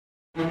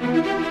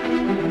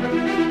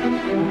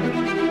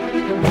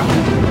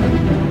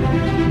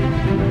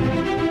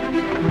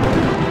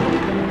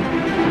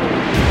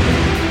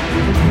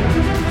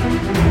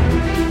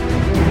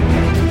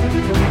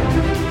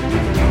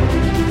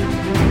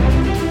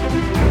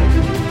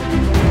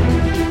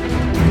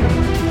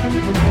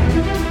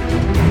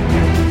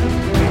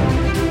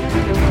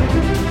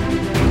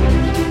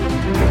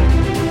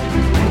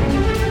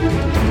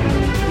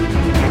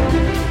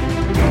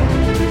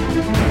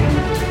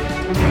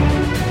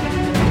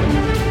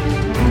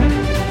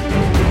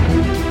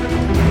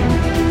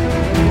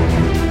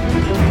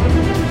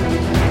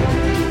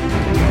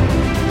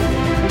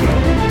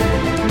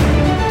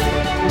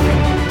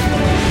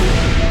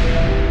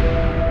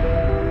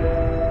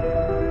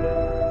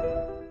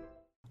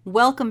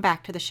Welcome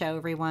back to the show,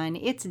 everyone.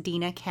 It's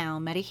Dina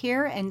Calmetta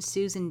here and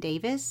Susan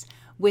Davis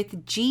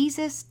with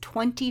Jesus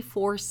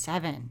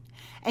 24/7.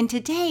 And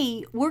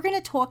today we're going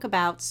to talk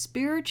about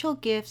spiritual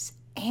gifts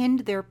and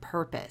their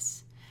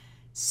purpose.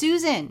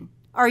 Susan,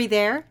 are you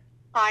there?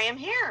 I am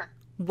here.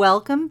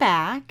 Welcome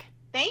back.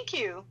 Thank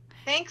you.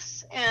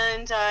 Thanks.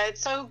 And it's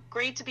so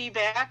great to be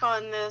back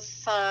on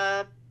this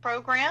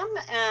program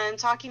and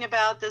talking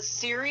about this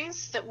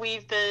series that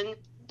we've been,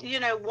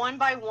 one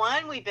by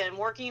one, we've been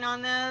working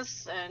on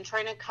this and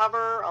trying to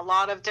cover a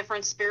lot of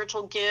different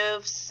spiritual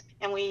gifts.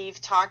 And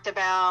we've talked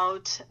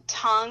about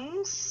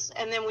tongues,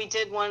 and then we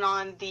did one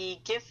on the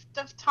gift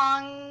of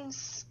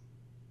tongues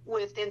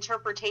with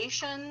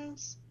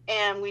interpretations,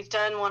 and we've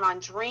done one on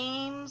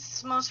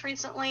dreams most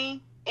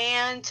recently.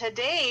 And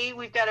today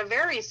we've got a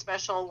very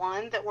special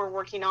one that we're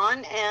working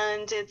on,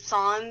 and it's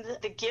on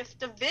the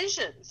gift of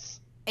visions.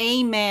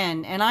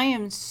 Amen. And I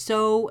am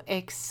so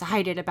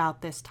excited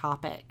about this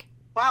topic.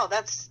 Wow,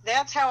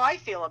 that's how I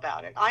feel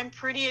about it. I'm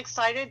pretty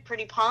excited,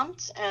 pretty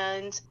pumped,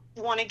 and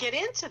want to get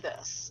into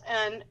this.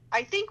 And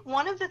I think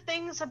one of the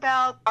things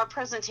about our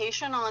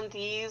presentation on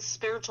these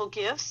spiritual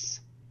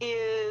gifts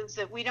is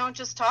that we don't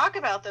just talk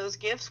about those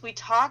gifts, we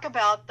talk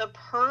about the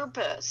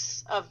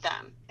purpose of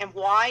them and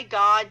why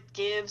God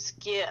gives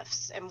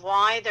gifts and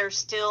why they're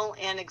still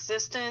in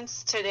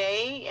existence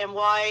today and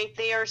why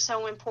they are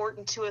so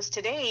important to us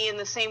today in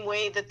the same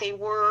way that they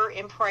were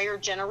in prior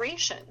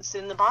generations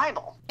in the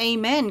Bible.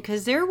 Amen,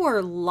 because there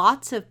were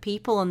lots of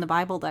people in the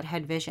Bible that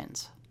had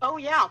visions. Oh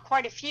yeah,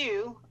 quite a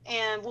few,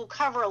 and we'll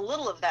cover a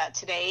little of that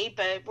today,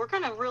 but we're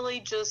going to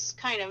really just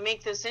kind of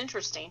make this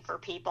interesting for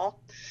people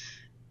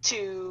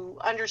to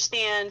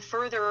understand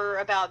further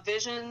about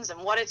visions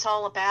and what it's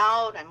all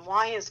about and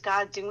why is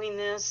God doing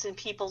this in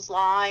people's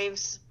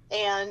lives.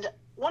 And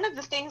one of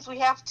the things we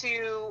have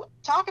to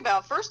talk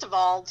about, first of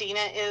all,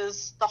 Dina,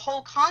 is the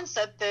whole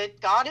concept that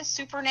God is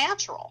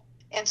supernatural.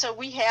 And so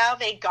we have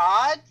a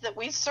God that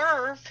we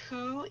serve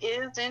who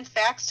is in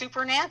fact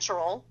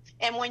supernatural.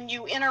 And when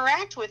you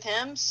interact with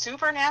him,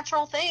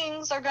 supernatural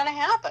things are going to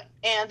happen.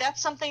 And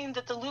that's something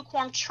that the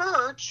lukewarm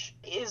church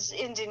is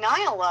in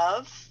denial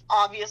of,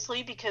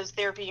 obviously, because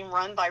they're being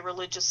run by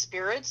religious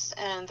spirits.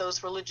 And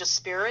those religious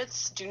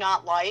spirits do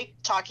not like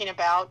talking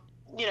about,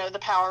 the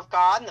power of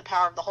God and the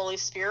power of the Holy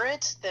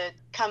Spirit that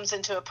comes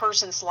into a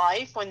person's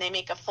life when they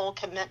make a full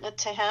commitment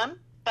to him.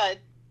 But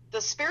the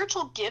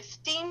spiritual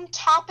gifting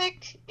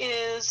topic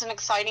is an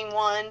exciting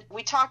one.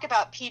 We talk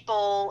about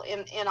people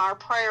in our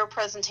prior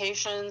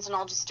presentations, and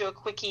I'll just do a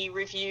quickie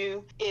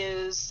review,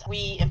 is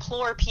we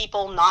implore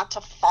people not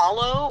to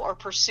follow or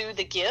pursue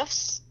the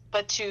gifts,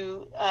 but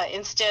to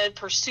instead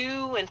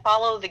pursue and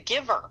follow the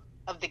giver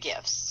of the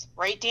gifts.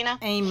 Right, Dina?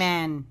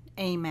 Amen.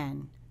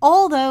 Amen.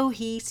 Although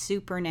he's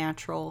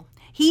supernatural,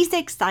 he's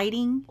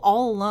exciting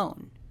all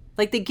alone.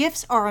 Like, the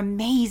gifts are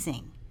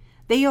amazing.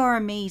 They are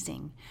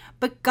amazing.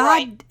 But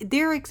God,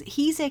 right.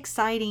 He's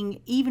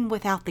exciting even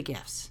without the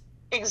gifts.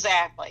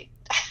 Exactly.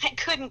 I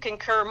couldn't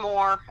concur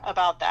more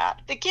about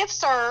that. The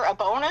gifts are a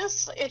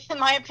bonus, in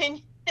my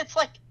opinion. It's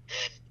like,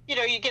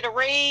 you get a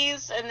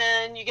raise and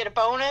then you get a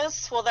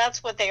bonus. Well,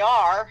 that's what they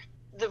are.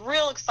 The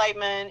real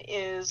excitement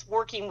is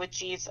working with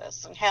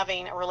Jesus and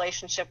having a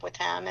relationship with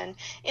him and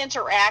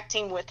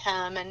interacting with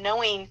him and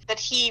knowing that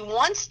he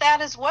wants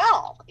that as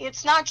well.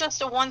 It's not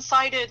just a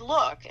one-sided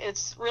look.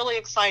 It's really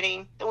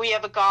exciting that we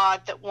have a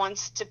God that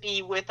wants to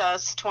be with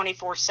us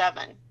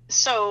 24/7.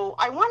 So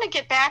I want to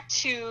get back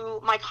to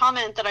my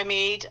comment that I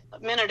made a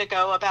minute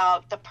ago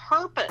about the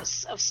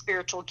purpose of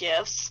spiritual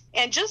gifts.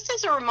 And just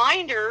as a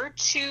reminder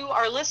to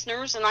our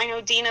listeners, and I know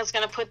Dina's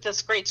going to put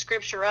this great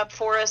scripture up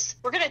for us,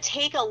 we're going to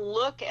take a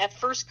look at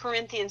 1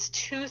 Corinthians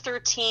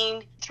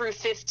 2:13 through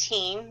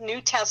 15,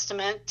 New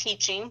Testament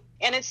teaching.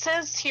 And it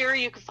says here,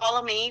 you can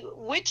follow me,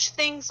 which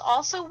things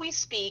also we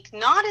speak,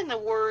 not in the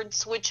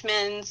words which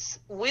men's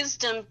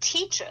wisdom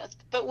teacheth,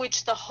 but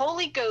which the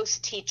Holy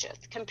Ghost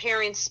teacheth,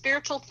 comparing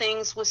spiritual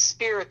things with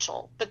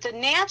spiritual. But the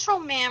natural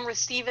man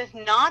receiveth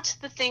not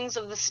the things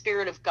of the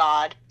Spirit of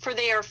God, for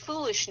they are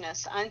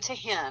foolishness unto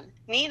him.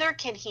 Neither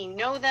can he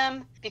know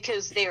them,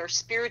 because they are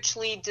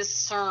spiritually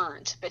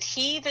discerned. But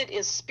he that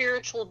is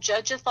spiritual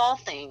judgeth all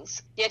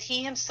things, yet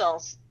he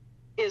himself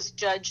is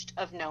judged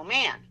of no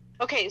man.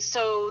 Okay,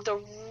 so the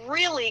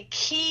really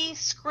key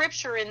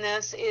scripture in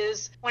this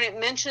is when it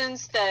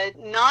mentions that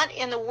not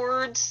in the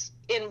words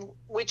in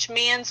which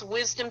man's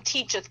wisdom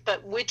teacheth,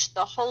 but which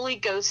the Holy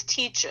Ghost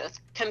teacheth,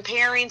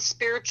 comparing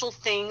spiritual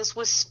things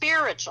with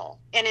spiritual.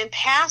 And in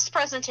past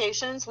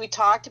presentations, we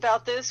talked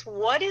about this.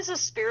 What is a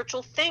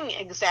spiritual thing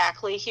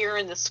exactly here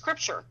in the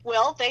scripture?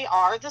 Well, they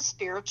are the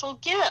spiritual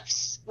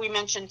gifts. We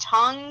mentioned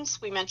tongues,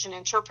 we mentioned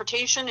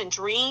interpretation and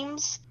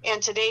dreams,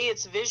 and today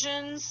it's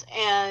visions,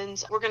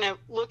 and we're going to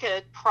look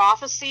at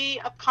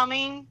prophecy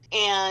upcoming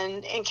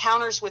and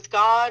encounters with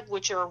God,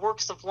 which are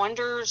works of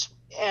wonders,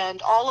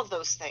 and all of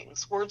those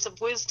things, words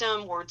of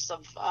wisdom, words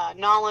of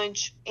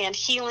knowledge, and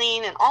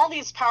healing, and all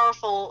these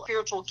powerful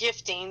spiritual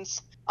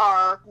giftings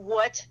are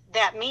what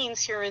that means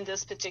here in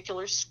this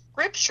particular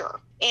scripture.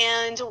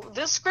 And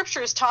this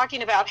scripture is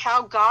talking about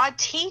how God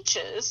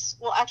teaches,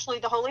 well, actually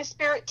the Holy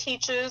Spirit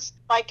teaches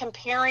by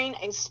comparing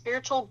a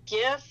spiritual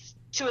gift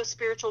to a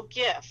spiritual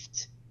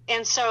gift.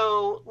 And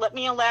so let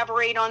me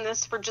elaborate on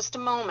this for just a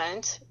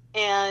moment.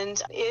 And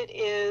it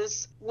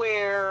is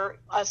where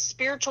a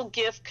spiritual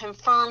gift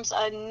confirms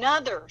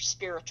another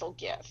spiritual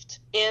gift.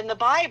 In the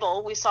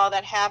Bible, we saw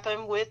that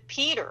happen with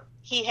Peter.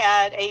 He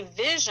had a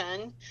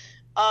vision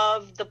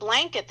of the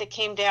blanket that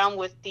came down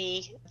with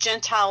the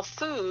Gentile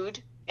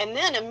food. And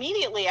then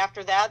immediately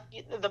after that,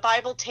 the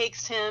Bible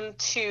takes him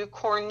to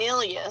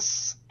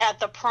Cornelius at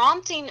the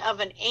prompting of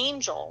an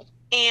angel.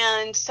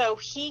 And so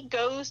he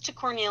goes to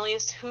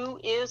Cornelius, who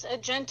is a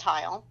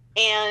Gentile.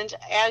 And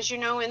as you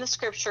know in the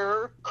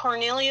scripture,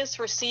 Cornelius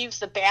receives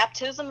the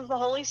baptism of the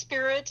Holy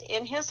Spirit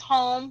in his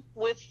home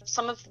with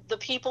some of the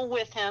people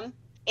with him.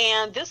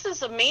 And this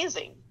is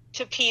amazing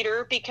to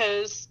Peter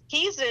because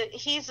he's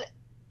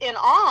in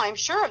awe, I'm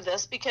sure, of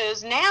this,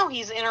 because now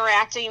he's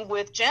interacting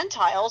with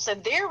Gentiles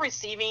and they're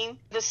receiving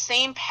the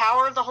same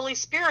power of the Holy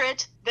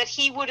Spirit that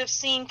he would have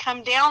seen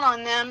come down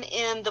on them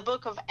in the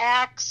book of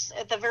Acts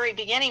at the very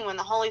beginning when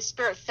the Holy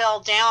Spirit fell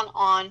down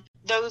on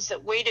those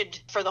that waited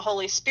for the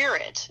Holy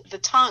Spirit, the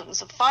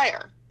tongues of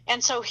fire.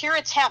 And so here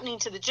it's happening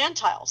to the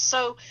Gentiles.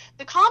 So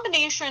the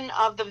combination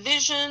of the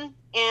vision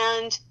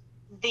and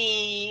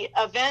the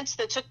events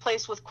that took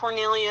place with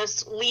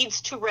Cornelius leads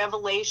to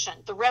revelation.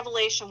 The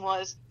revelation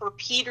was for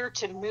Peter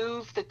to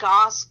move the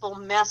gospel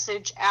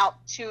message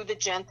out to the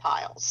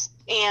Gentiles.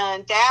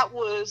 And that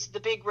was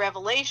the big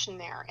revelation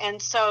there. And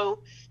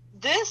so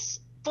this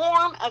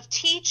form of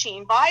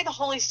teaching by the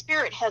Holy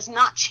Spirit has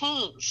not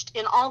changed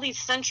in all these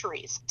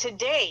centuries.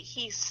 Today,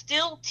 he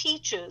still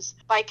teaches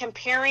by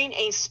comparing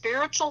a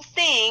spiritual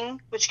thing,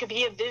 which could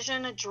be a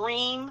vision, a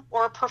dream,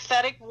 or a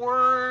prophetic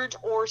word,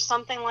 or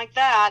something like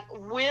that,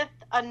 with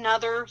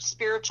another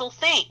spiritual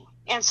thing.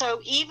 And so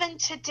even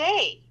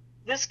today,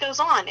 this goes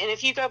on. And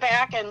if you go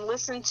back and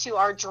listen to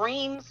our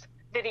dreams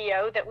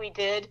video that we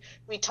did,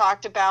 we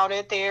talked about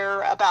it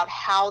there, about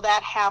how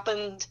that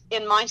happened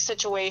in my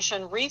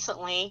situation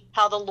recently,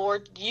 how the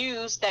Lord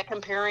used that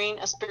comparing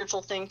a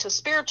spiritual thing to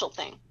spiritual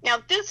thing. Now,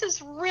 this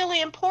is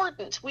really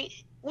important.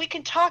 We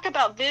can talk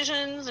about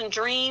visions and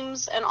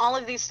dreams and all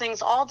of these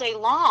things all day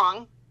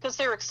long because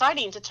they're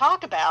exciting to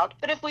talk about.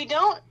 But if we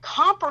don't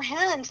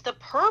comprehend the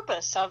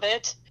purpose of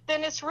it,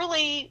 then it's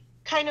really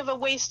kind of a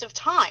waste of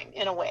time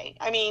in a way.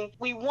 I mean,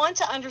 we want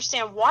to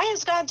understand, why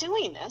is God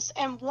doing this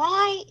and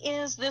why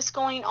is this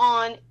going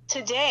on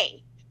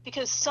today?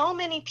 Because so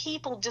many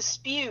people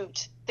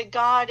dispute that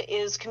God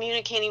is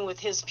communicating with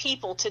his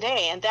people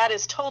today, and that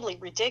is totally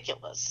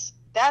ridiculous.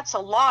 That's a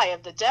lie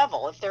of the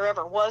devil if there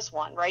ever was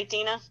one, right,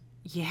 Dina?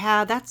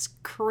 Yeah, that's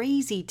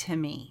crazy to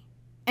me.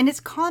 And it's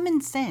common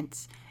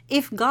sense.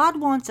 If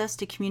God wants us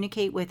to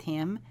communicate with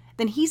him,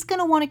 then he's going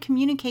to want to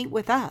communicate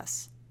with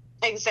us.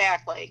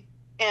 Exactly.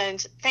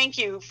 And thank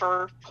you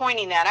for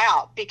pointing that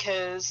out,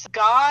 because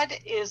God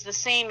is the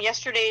same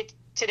yesterday,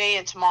 today,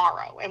 and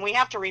tomorrow. And we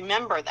have to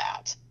remember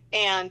that.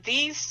 And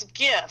these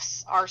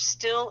gifts are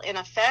still in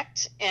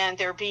effect, and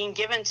they're being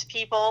given to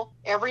people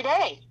every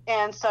day.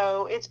 And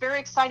so it's very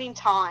exciting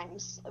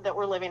times that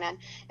we're living in.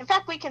 In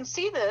fact, we can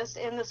see this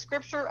in the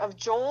scripture of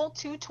Joel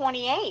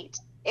 2:28.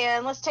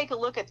 And let's take a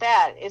look at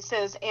that. It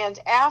says, "And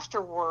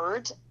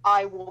afterward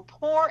I will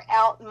pour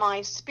out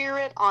my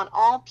spirit on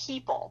all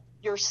people.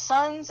 Your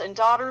sons and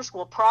daughters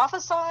will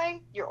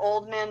prophesy, your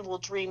old men will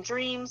dream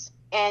dreams,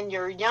 and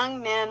your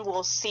young men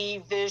will see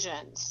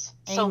visions."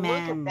 So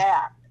look at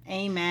that.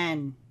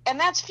 Amen. And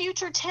that's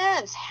future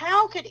tense.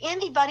 How could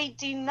anybody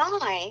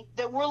deny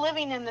that we're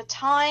living in the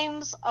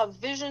times of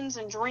visions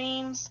and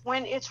dreams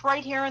when it's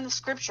right here in the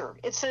scripture?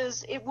 It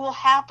says it will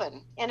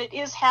happen, and it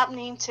is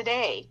happening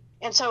today.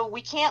 And so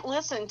we can't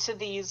listen to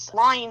these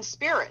lying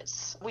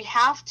spirits. We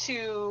have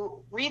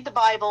to read the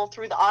Bible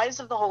through the eyes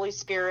of the Holy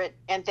Spirit,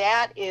 and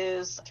that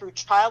is through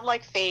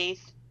childlike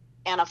faith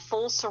and a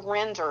full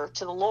surrender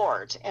to the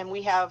Lord. And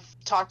we have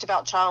talked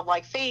about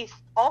childlike faith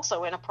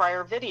also in a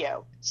prior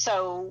video.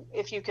 So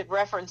if you could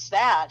reference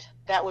that,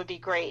 that would be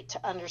great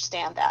to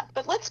understand that.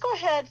 But let's go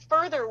ahead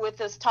further with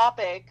this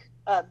topic,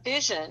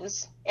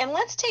 visions, and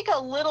let's take a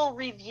little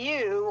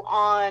review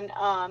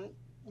on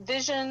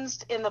visions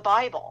in the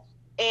Bible.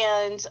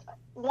 And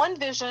one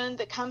vision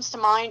that comes to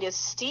mind is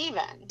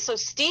Stephen. So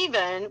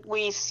Stephen,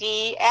 we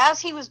see as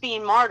he was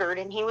being martyred,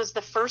 and he was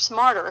the first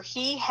martyr,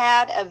 he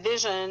had a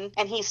vision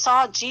and he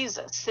saw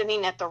Jesus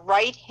sitting at the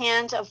right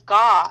hand of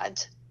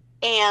God.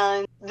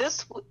 And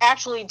this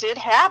actually did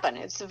happen.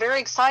 It's very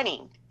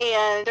exciting.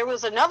 And there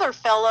was another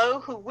fellow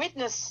who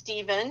witnessed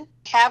Stephen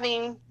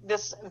having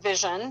this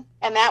vision,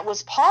 and that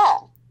was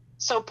Paul.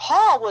 So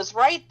Paul was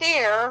right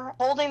there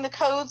holding the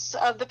coats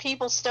of the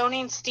people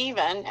stoning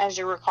Stephen, as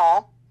you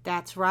recall.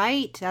 That's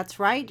right. That's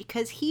right.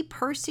 Because he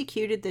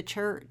persecuted the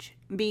church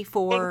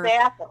before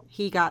Exactly.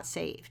 he got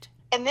saved.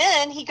 And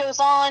then he goes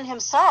on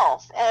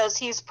himself as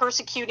he's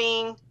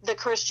persecuting the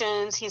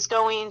Christians. He's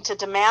going to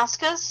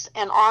Damascus,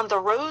 and on the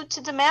road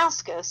to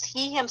Damascus,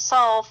 he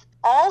himself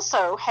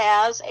also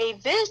has a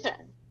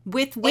vision.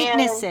 With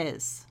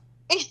witnesses.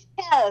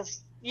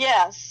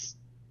 Yes.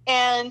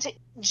 And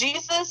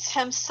Jesus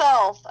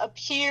himself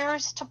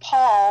appears to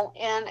Paul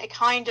in a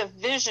kind of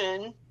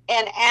vision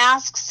and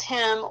asks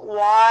him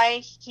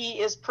why he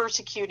is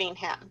persecuting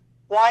him.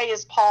 Why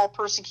is Paul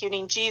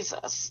persecuting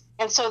Jesus?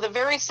 And so the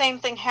very same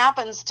thing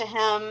happens to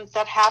him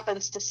that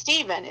happens to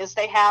Stephen, is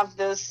they have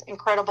this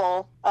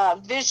incredible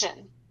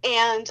vision.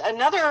 And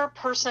another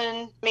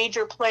person,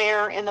 major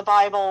player in the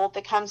Bible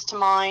that comes to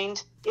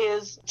mind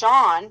is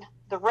John,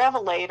 the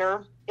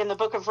Revelator in the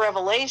book of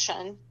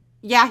Revelation.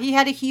 Yeah, he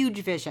had a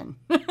huge vision.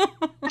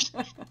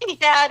 He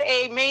had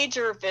a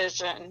major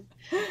vision,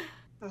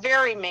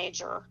 very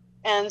major.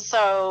 And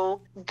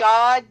so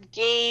God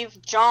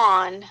gave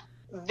John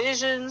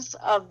visions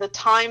of the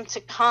time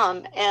to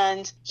come,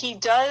 and he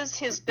does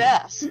his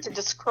best to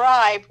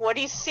describe what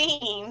he's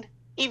seen,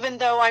 even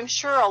though I'm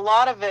sure a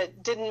lot of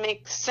it didn't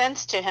make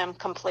sense to him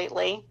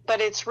completely.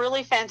 But it's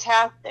really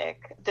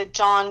fantastic that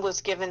John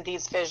was given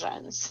these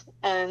visions.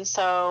 And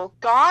so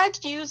God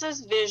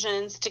uses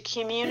visions to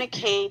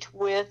communicate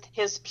with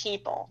his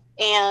people.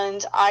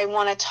 And I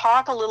want to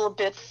talk a little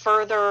bit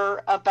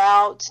further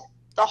about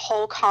the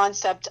whole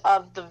concept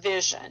of the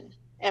vision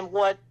and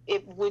what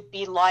it would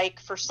be like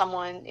for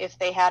someone if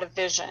they had a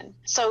vision.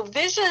 So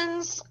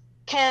visions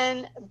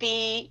can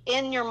be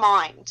in your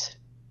mind.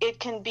 It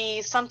can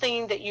be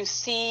something that you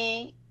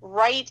see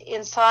right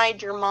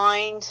inside your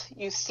mind.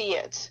 You see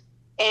it.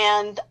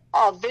 And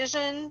a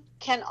vision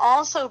can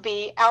also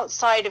be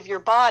outside of your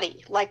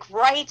body, like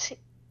right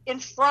in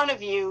front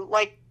of you,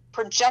 like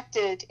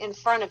projected in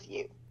front of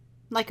you.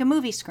 Like a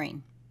movie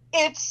screen.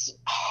 It's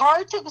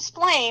hard to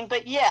explain,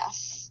 but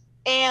yes.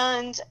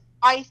 And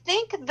I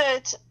think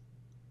that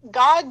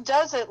God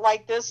does it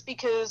like this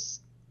because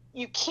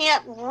you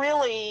can't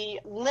really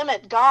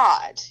limit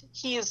God.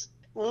 He is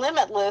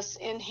limitless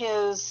in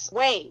his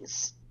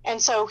ways. And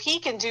so he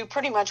can do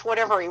pretty much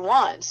whatever he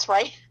wants,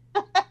 right?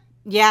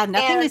 Yeah,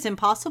 nothing is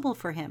impossible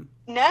for him.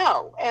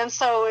 No. And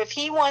so if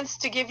he wants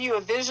to give you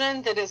a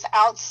vision that is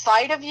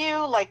outside of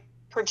you, like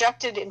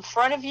projected in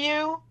front of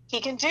you, he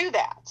can do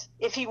that.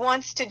 If he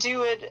wants to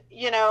do it,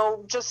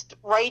 just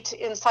right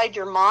inside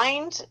your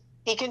mind,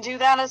 he can do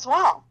that as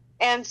well.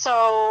 And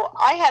so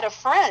I had a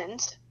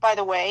friend, by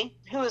the way,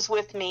 who was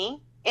with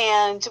me,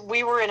 and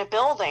we were in a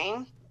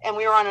building, and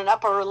we were on an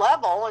upper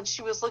level, and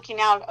she was looking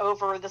out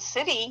over the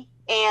city,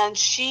 and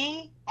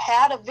she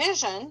had a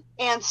vision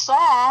and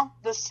saw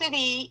the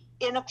city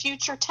in a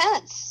future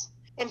tense.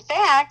 In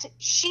fact,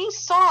 she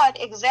saw it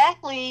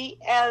exactly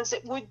as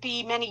it would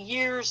be many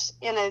years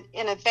in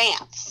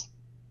advance.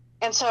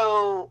 And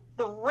so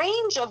the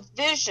range of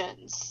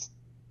visions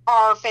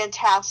are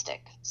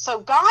fantastic. So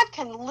God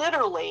can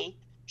literally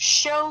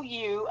show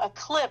you a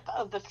clip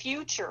of the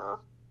future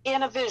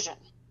in a vision.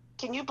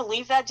 Can you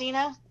believe that,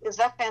 Dina? Is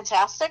that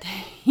fantastic?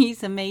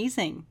 He's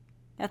amazing.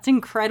 That's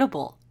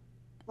incredible.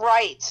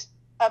 Right.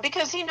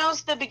 Because he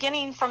knows the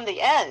beginning from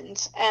the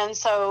end. And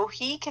so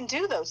he can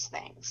do those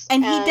things.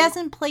 And he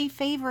doesn't play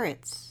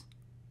favorites.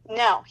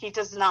 No, he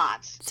does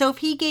not. So if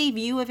he gave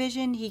you a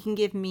vision, he can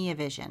give me a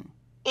vision.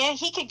 And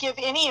he could give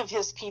any of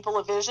his people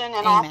a vision,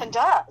 and Amen. often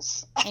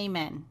does.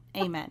 Amen.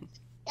 Amen.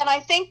 And I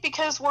think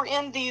because we're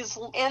in these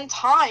end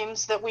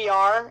times that we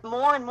are,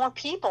 more and more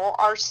people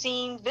are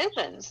seeing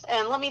visions.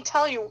 And let me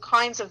tell you what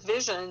kinds of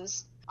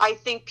visions I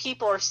think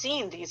people are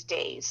seeing these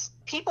days.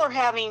 People are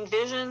having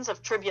visions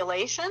of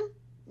tribulation.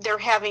 They're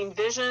having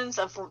visions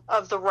of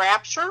the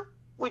rapture,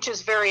 which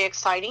is very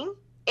exciting.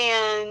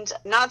 And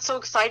not so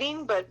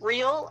exciting, but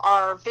real,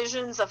 are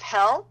visions of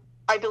hell.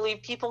 I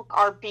believe people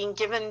are being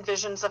given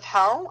visions of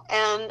hell,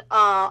 and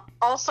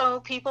also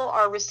people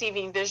are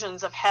receiving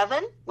visions of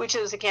heaven, which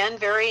is, again,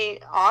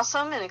 very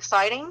awesome and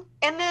exciting.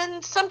 And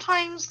then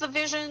sometimes the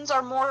visions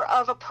are more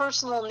of a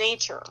personal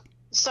nature,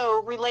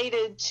 so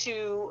related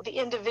to the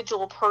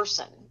individual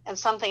person and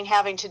something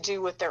having to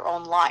do with their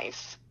own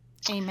life.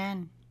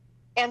 Amen.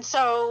 And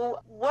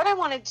so what I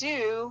want to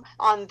do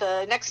on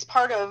the next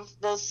part of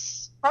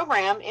this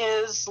program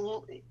is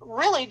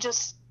really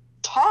just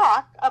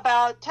talk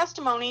about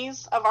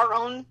testimonies of our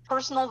own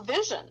personal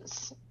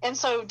visions. And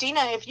so, Dina,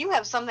 if you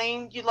have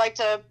something you'd like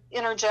to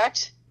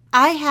interject.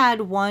 I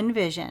had one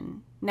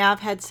vision. Now, I've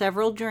had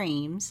several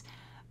dreams,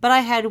 but I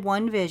had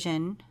one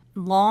vision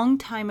long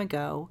time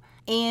ago,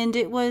 and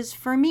it was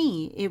for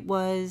me. It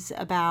was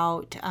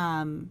about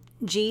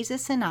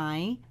Jesus and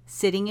I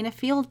sitting in a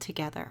field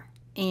together,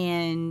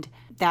 and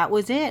that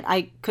was it.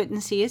 I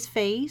couldn't see his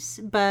face,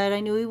 but I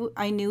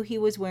knew he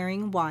was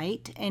wearing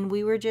white, and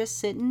we were just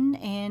sitting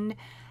and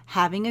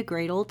having a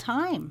great old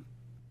time.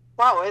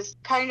 Wow, it's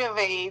kind of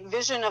a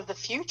vision of the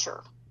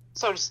future,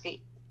 so to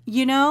speak.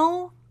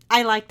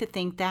 I like to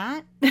think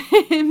that.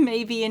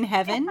 Maybe in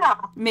heaven. Yeah.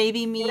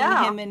 Maybe me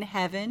and him in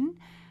heaven.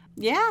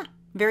 Yeah,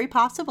 very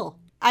possible.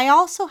 I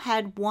also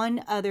had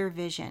one other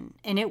vision,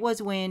 and it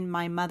was when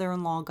my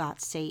mother-in-law got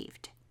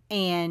saved.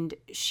 and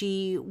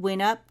she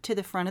went up to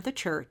the front of the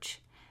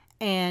church.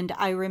 And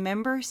I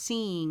remember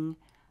seeing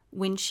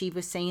when she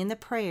was saying the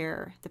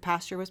prayer, the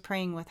pastor was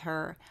praying with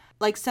her,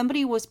 like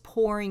somebody was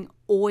pouring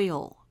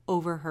oil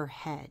over her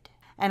head.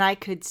 And I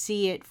could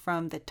see it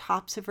from the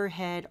tops of her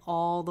head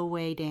all the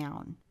way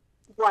down,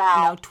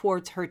 Wow.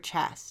 towards her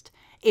chest.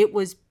 It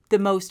was the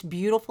most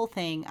beautiful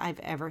thing I've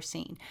ever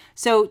seen.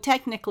 So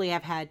technically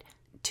I've had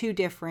two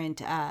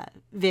different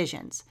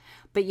visions.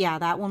 But yeah,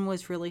 that one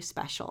was really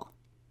special.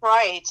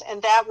 Right.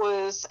 And that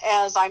was,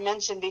 as I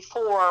mentioned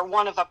before,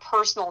 one of a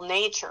personal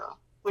nature.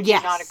 Would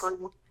you not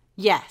agree?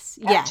 Yes.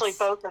 Actually,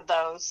 both of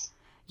those.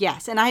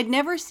 Yes. And I'd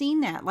never seen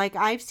that. Like,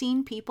 I've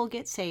seen people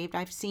get saved.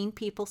 I've seen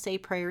people say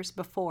prayers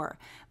before,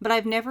 but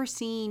I've never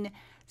seen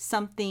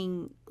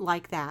something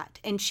like that.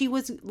 And she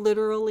was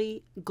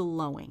literally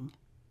glowing.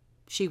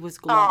 She was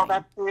glowing. Oh,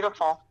 that's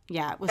beautiful.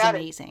 Yeah, it was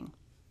amazing.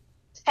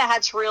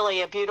 That's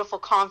really a beautiful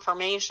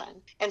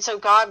confirmation. And so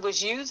God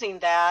was using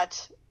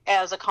that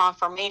as a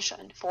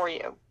confirmation for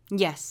you.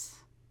 Yes.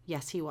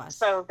 Yes, he was.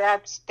 So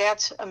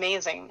that's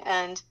amazing.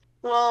 And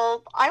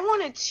well, I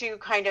wanted to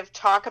kind of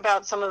talk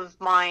about some of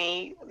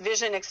my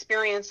vision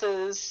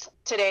experiences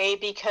today,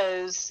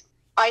 because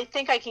I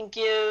think I can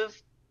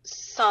give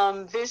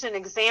some vision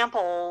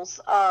examples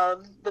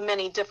of the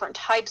many different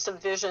types of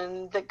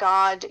vision that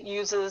God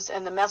uses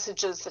and the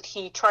messages that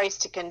he tries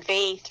to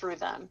convey through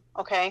them.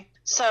 Okay.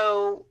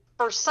 So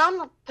for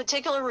some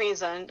particular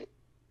reason,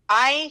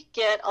 I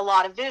get a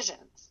lot of visions.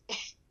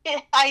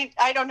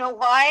 I don't know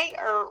why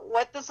or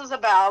what this is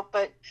about,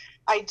 but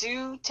I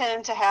do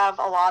tend to have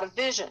a lot of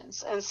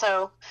visions. And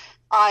so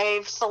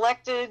I've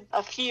selected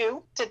a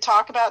few to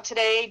talk about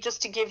today,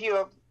 just to give you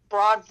a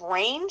broad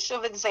range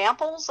of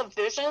examples of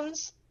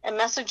visions and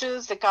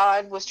messages that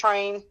God was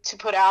trying to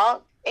put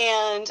out.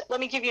 And let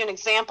me give you an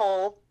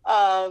example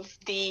of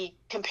the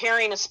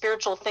comparing a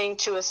spiritual thing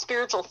to a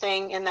spiritual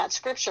thing in that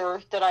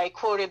scripture that I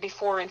quoted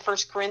before in 1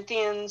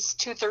 Corinthians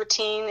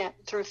 2:13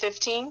 through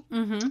 15.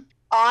 Mm-hmm.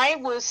 I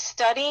was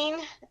studying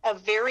a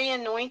very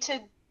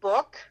anointed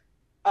book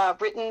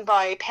written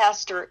by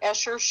Pastor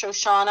Esher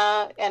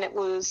Shoshana, and it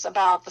was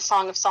about the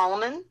Song of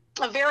Solomon,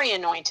 a very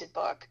anointed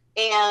book.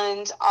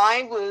 And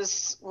I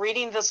was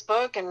reading this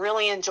book and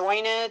really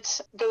enjoying it.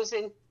 It goes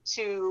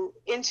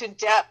into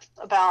depth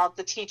about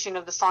the teaching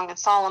of the Song of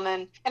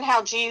Solomon and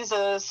how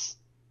Jesus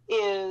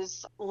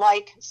is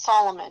like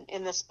Solomon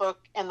in this book,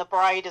 and the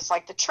bride is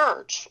like the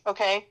church.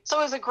 Okay, so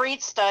it was a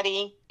great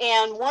study.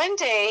 And one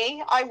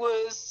day I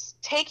was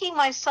taking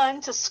my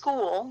son to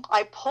school.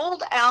 I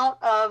pulled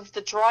out of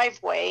the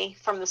driveway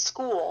from the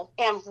school,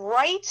 and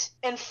right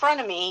in front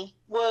of me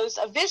was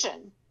a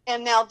vision.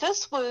 And now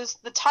this was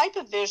the type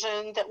of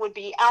vision that would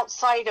be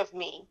outside of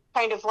me,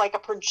 kind of like a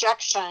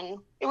projection.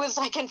 It was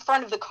like in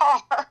front of the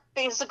car,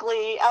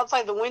 basically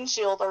outside the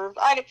windshield. Or,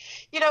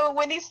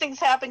 when these things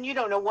happen, you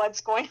don't know what's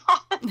going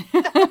on.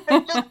 They're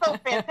just so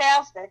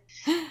fantastic.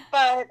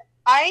 But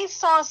I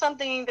saw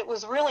something that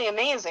was really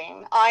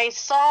amazing. I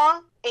saw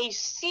a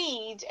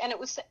seed, and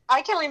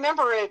I can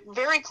remember it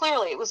very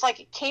clearly. It was like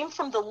it came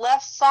from the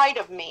left side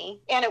of me,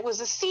 and it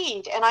was a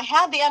seed. And I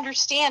had the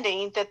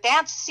understanding that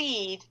that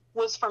seed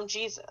was from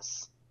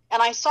Jesus.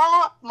 And I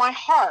saw my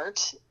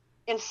heart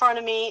in front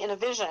of me in a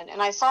vision,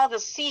 and I saw the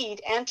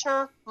seed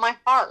enter my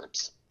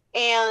heart.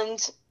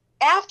 And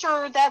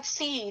after that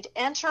seed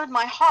entered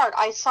my heart,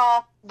 I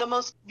saw the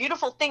most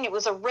beautiful thing. It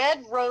was a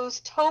red rose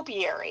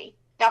topiary.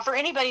 Now, for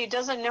anybody who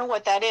doesn't know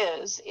what that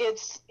is,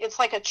 it's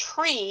like a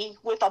tree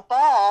with a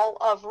ball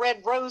of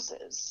red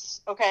roses,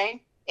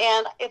 okay?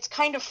 And it's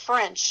kind of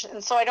French,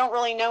 and so I don't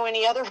really know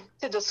any other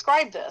to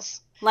describe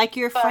this. Like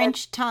your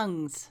French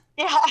tongues.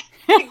 Yeah,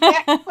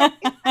 exactly.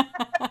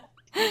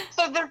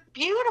 So the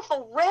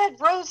beautiful red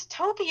rose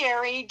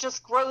topiary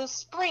just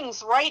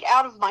springs right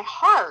out of my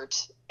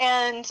heart.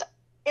 And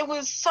it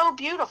was so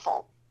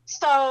beautiful.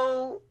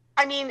 So,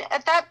 I mean,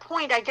 at that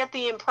point, I get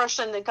the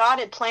impression that God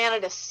had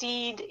planted a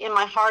seed in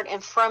my heart,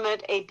 and from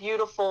it, a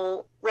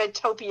beautiful red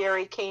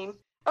topiary came.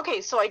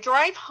 Okay, so I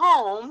drive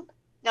home.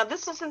 Now,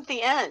 this isn't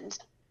the end.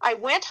 I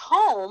went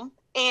home,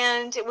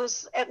 and it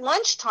was at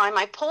lunchtime.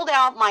 I pulled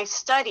out my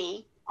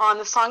study on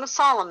the Song of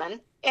Solomon,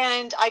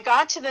 and I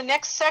got to the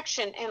next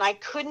section, and I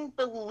couldn't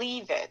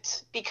believe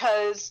it,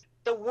 because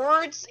the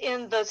words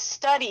in the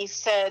study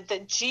said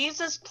that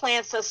Jesus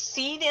plants a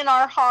seed in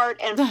our heart,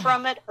 and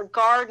from it a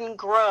garden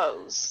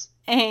grows.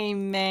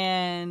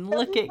 Amen.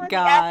 Look at God.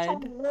 The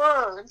actual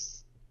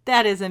words.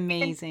 That is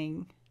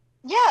amazing.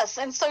 Yes,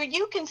 and so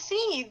you can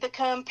see the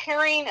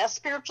comparing a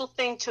spiritual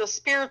thing to a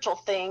spiritual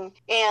thing,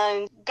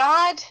 and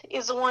God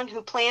is the one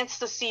who plants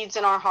the seeds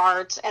in our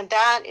hearts, and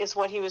that is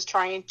what he was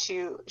trying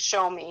to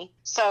show me.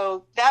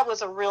 So that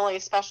was a really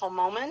special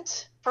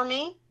moment for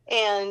me,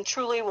 and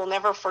truly will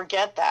never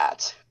forget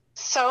that.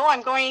 So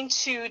I'm going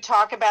to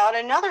talk about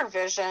another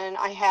vision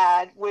I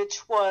had,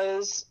 which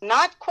was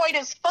not quite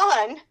as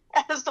fun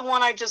as the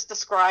one I just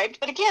described.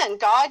 But again,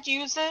 God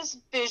uses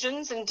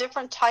visions and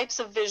different types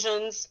of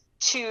visions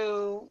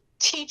to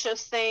teach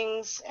us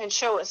things and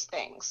show us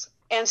things.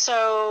 And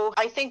so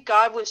I think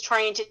God was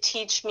trying to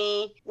teach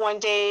me one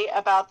day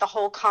about the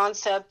whole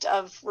concept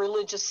of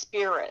religious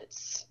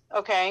spirits.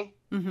 Okay.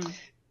 Mm-hmm.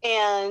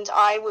 And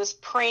I was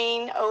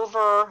praying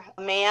over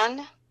a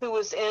man who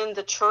was in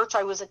the church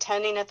I was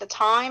attending at the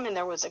time. And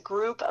there was a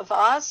group of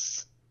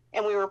us,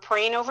 and we were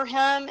praying over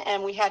him,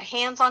 and we had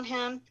hands on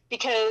him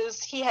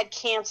because he had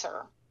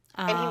cancer.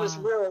 And he was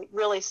really,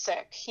 really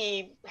sick.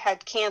 He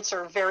had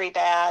cancer very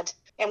bad,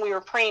 and we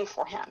were praying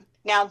for him.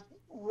 Now,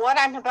 what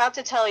I'm about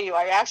to tell you,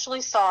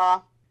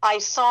 I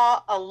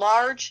saw a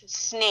large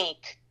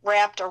snake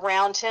wrapped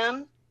around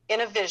him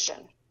in a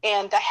vision.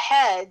 And the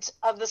head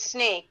of the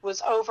snake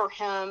was over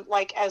him,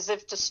 like as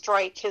if to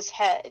strike his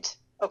head.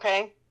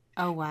 Okay?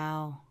 Oh,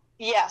 wow.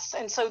 Yes.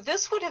 And so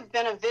this would have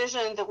been a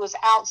vision that was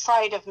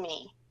outside of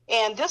me.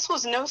 And this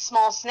was no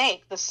small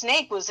snake. The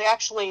snake was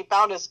actually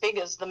about as big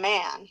as the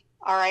man.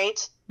 All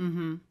right?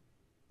 Mm-hmm.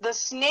 The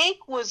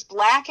snake was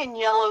black and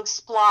yellow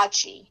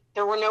splotchy.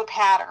 There were no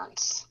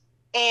patterns.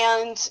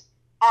 And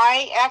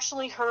I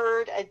actually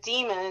heard a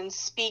demon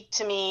speak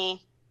to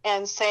me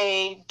and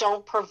say,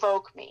 "Don't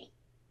provoke me."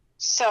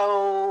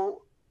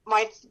 So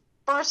my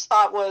first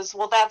thought was,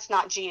 well, that's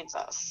not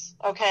Jesus,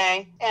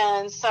 okay?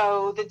 And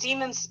so the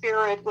demon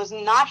spirit was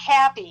not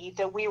happy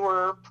that we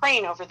were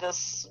praying over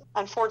this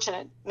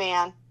unfortunate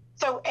man.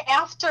 So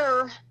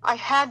after I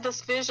had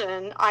this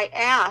vision, I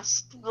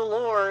asked the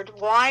Lord,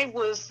 why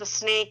was the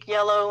snake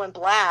yellow and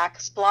black,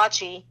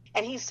 splotchy?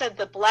 And he said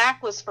the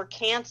black was for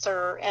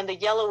cancer and the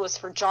yellow was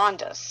for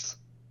jaundice.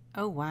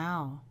 Oh,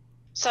 wow.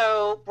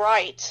 So,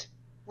 right.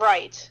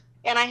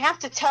 And I have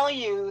to tell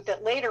you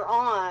that later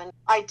on,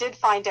 I did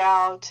find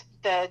out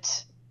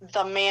that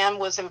the man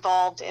was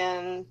involved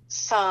in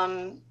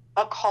some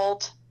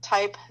occult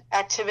type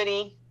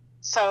activity.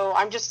 So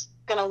I'm just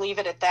going to leave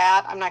it at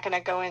that. I'm not going to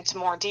go into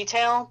more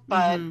detail,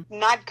 but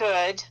not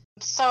good.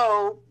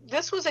 So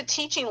this was a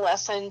teaching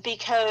lesson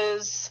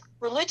because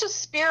religious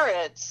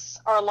spirits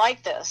are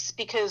like this,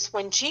 because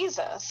when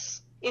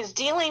Jesus is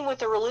dealing with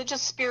the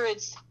religious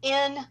spirits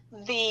in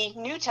the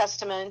New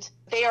Testament,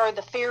 they are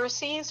the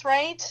Pharisees,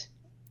 right?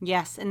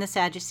 Yes, and the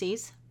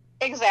Sadducees.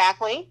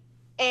 Exactly.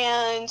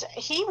 And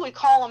he would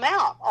call them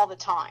out all the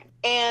time.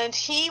 And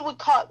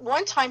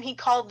one time he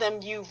called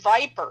them, "You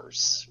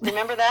vipers."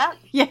 Remember that?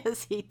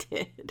 Yes, he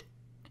did.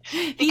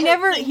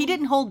 He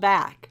didn't hold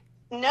back.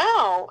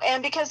 No,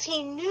 and because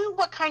he knew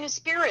what kind of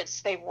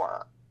spirits they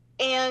were.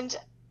 And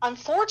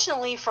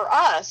unfortunately for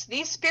us,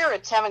 these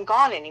spirits haven't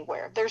gone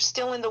anywhere. They're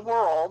still in the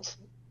world.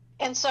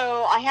 And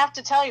so I have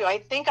to tell you, I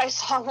think I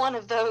saw one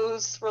of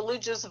those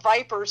religious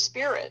viper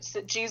spirits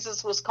that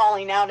Jesus was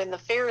calling out in the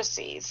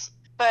Pharisees.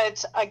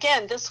 But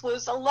again, this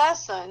was a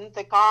lesson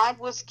that God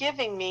was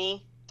giving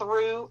me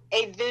through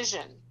a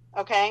vision,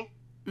 okay?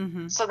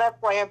 Mm-hmm. So that's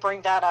why I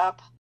bring that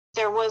up.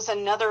 There was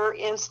another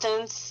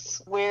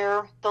instance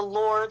where the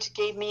Lord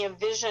gave me a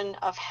vision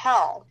of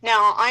hell.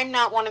 Now, I'm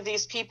not one of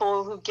these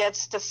people who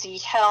gets to see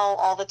hell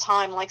all the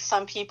time like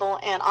some people,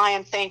 and I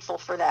am thankful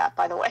for that,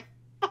 by the way.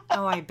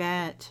 Oh, I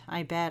bet.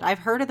 I've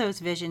heard of those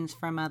visions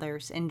from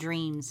others and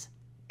dreams.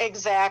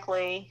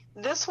 Exactly.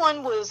 This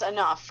one was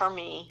enough for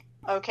me,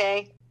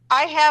 okay?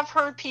 I have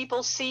heard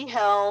people see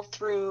hell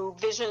through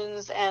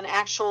visions and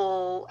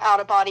actual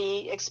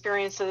out-of-body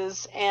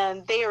experiences,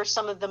 and they are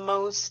some of the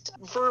most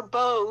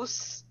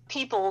verbose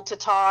people to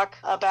talk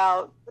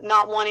about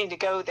not wanting to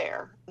go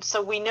there.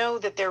 So we know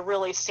that they're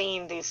really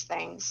seeing these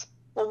things.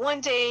 Well,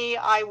 one day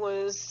I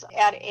was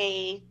at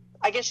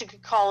I guess you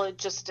could call it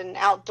just an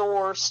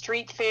outdoor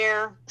street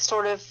fair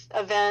sort of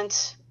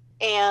event,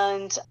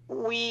 and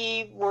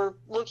we were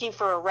looking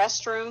for a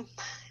restroom.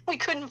 We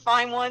couldn't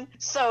find one,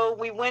 so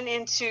we went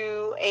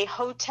into a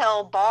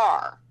hotel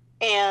bar,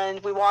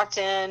 and we walked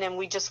in, and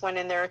we just went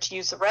in there to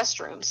use the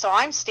restroom. So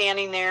I'm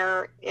standing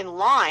there in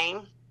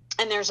line,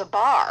 and there's a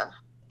bar,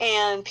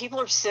 and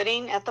people are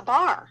sitting at the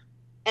bar,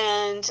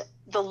 and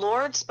the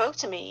Lord spoke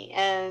to me,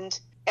 and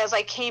as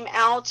I came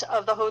out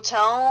of the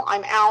hotel,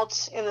 I'm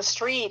out in the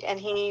street, and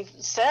he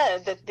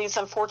said that these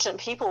unfortunate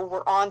people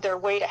were on their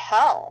way to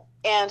hell.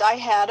 And I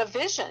had a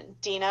vision,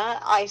 Dina.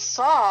 I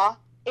saw,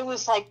 it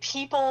was like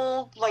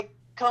people like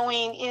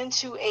going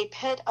into a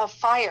pit of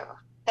fire.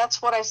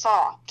 That's what I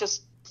saw,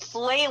 just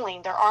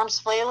flailing, their arms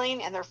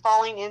flailing, and they're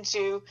falling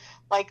into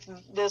like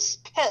this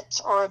pit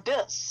or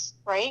abyss,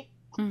 right?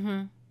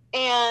 Mm-hmm.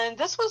 And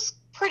this was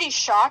pretty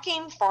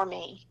shocking for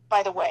me,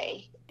 by the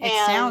way. It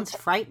sounds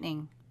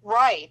frightening.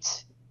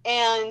 Right.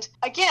 And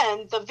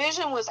again, the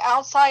vision was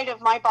outside of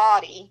my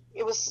body.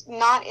 It was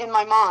not in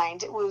my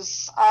mind. It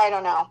was, I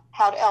don't know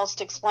how else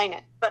to explain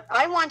it. But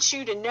I want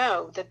you to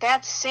know that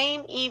that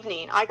same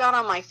evening, I got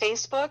on my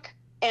Facebook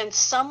and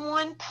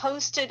someone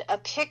posted a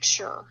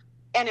picture,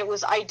 and it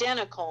was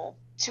identical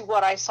to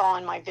what I saw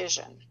in my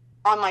vision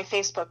on my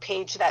Facebook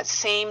page that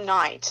same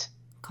night.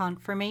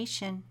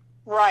 Confirmation.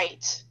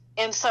 Right.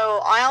 And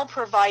so I'll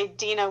provide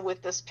Dina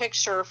with this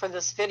picture for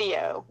this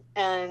video,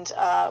 and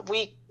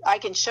I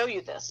can show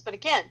you this. But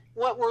again,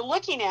 what we're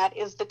looking at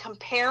is the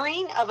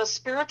comparing of a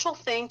spiritual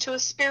thing to a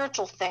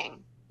spiritual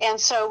thing. And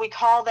so we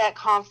call that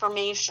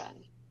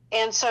confirmation.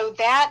 And so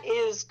that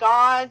is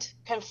God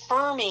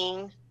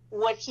confirming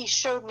what he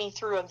showed me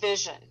through a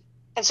vision.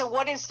 And so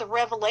what is the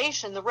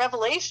revelation? The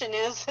revelation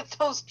is that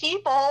those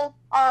people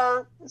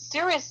are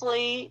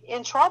seriously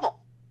in trouble,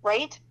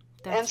 right?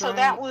 And so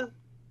that was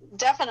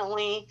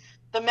definitely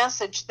the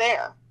message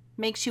there.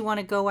 Makes you want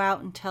to go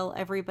out and tell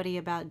everybody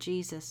about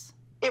Jesus.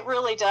 It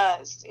really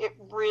does. It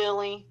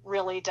really,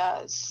 really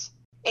does.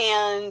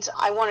 And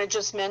I want to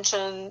just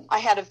mention, I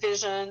had a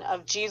vision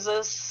of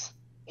Jesus,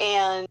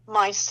 and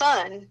my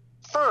son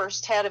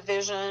first had a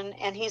vision,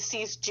 and he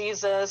sees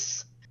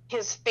Jesus,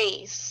 his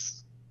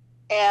face,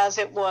 as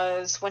it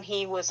was when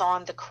he was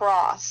on the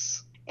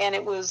cross, and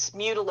it was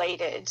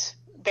mutilated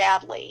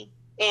badly.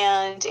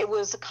 And it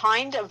was a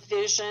kind of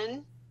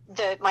vision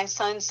that my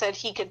son said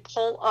he could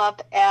pull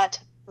up at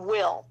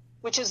will,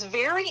 which is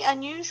very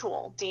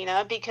unusual,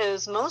 Dina,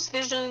 because most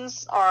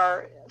visions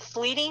are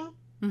fleeting.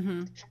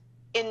 Mm-hmm.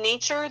 In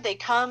nature, they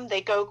come,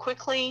 they go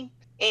quickly,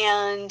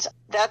 and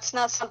that's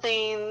not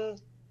something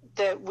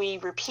that we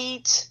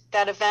repeat,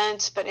 that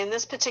event. But in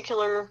this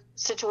particular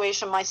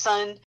situation, my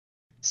son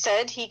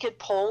said he could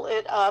pull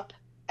it up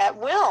at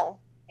will.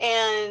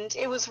 And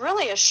it was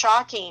really a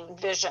shocking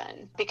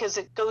vision because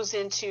it goes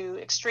into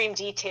extreme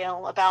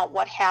detail about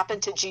what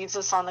happened to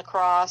Jesus on the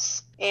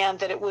cross, and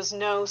that it was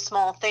no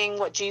small thing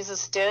what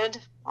Jesus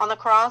did on the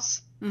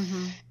cross.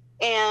 Mm-hmm.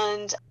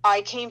 And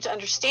I came to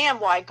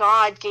understand why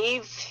God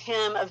gave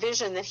him a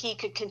vision that he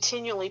could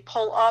continually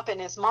pull up in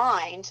his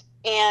mind.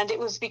 And it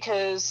was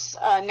because,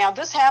 now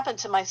this happened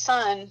to my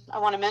son, I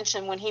want to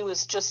mention, when he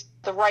was just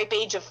the ripe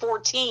age of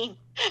 14,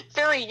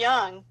 very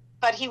young,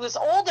 but he was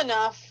old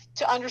enough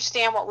to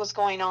understand what was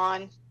going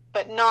on,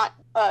 but not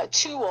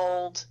too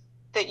old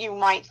that you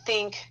might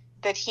think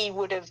that he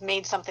would have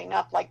made something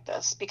up like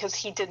this, because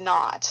he did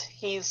not.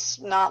 He's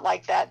not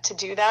like that to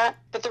do that.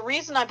 But the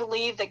reason I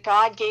believe that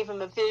God gave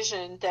him a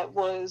vision that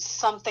was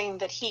something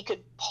that he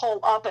could pull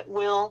up at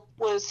will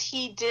was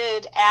he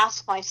did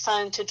ask my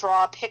son to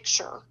draw a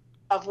picture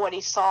of what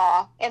he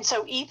saw. And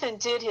so Ethan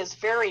did his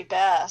very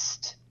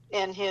best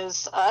in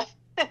his,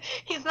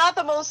 he's not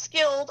the most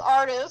skilled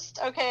artist,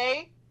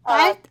 okay?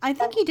 I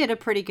think he did a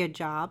pretty good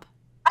job.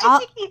 I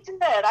think he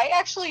did. I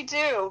actually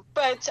do.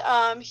 But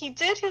he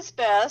did his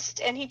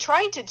best, and he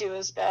tried to do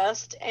his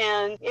best.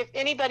 And if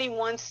anybody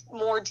wants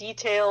more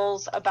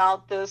details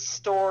about this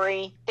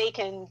story, they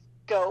can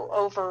go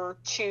over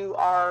to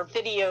our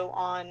video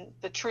on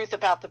the truth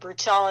about the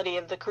brutality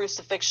of the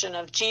crucifixion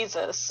of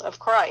Jesus, of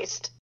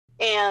Christ,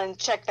 and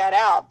check that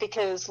out.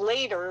 Because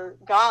later,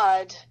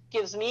 God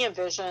gives me a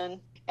vision,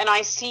 and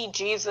I see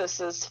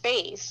Jesus's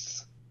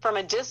face from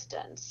a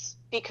distance,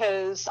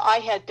 because I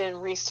had been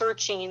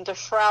researching the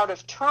Shroud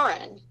of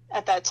Turin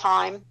at that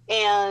time,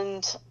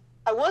 and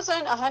I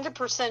wasn't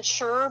 100%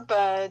 sure,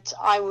 but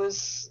I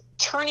was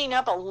turning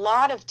up a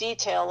lot of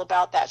detail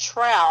about that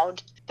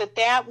shroud,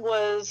 that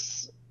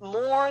was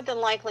more than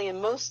likely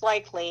and most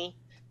likely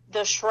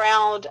the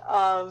shroud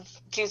of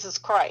Jesus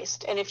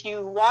Christ. And if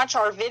you watch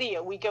our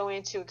video, we go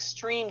into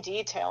extreme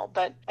detail.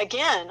 But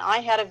again, I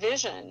had a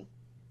vision,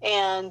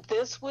 and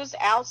this was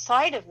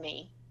outside of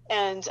me.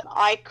 And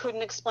I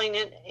couldn't explain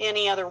it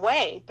any other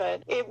way,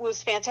 but it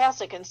was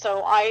fantastic. And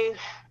so I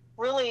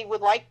really would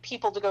like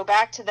people to go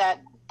back to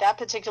that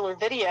particular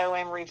video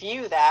and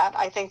review that.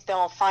 I think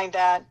they'll find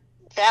that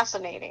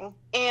fascinating.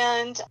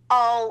 And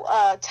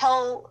I'll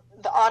tell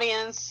the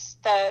audience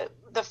that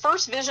the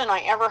first vision I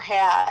ever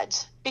had,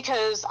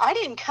 because I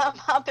didn't come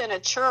up in a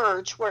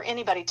church where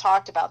anybody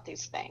talked about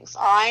these things.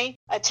 I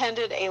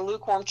attended a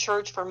lukewarm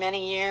church for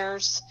many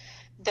years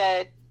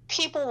that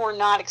people were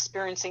not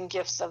experiencing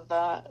gifts of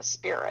the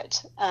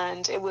Spirit,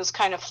 and it was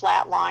kind of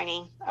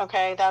flatlining.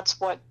 Okay, that's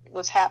what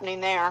was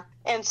happening there.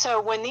 And so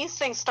when these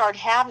things started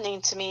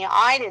happening to me,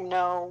 I didn't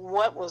know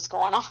what was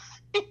going on.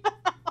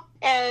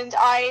 And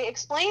I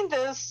explained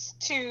this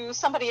to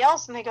somebody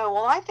else, and they go,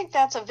 "Well, I think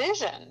that's a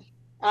vision."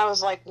 And I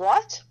was like,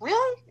 "What?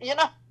 Really?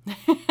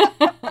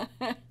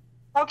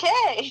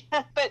 Okay."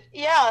 But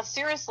yeah,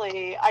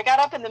 seriously, I got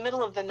up in the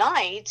middle of the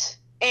night,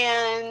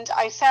 and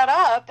I sat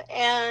up,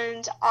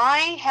 and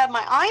I had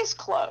my eyes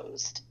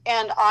closed,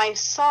 and I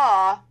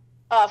saw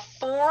a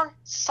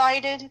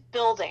 4-sided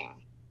building.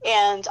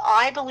 And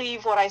I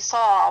believe what I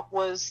saw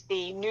was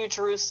the New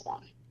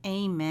Jerusalem.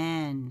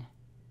 Amen.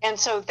 And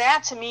so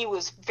that to me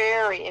was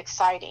very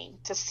exciting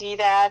to see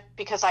that,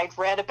 because I'd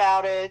read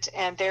about it,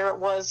 and there it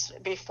was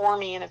before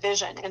me in a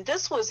vision. And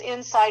this was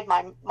inside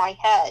my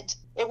head.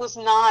 It was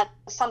not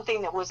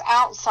something that was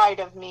outside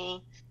of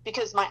me,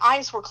 because my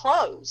eyes were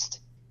closed.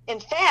 In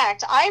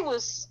fact, I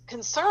was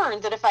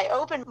concerned that if I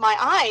opened my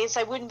eyes,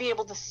 I wouldn't be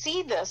able to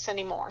see this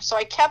anymore. So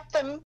I kept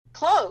them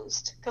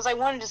closed because I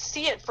wanted to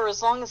see it for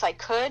as long as I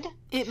could.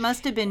 It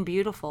must have been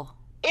beautiful.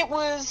 It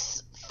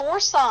was 4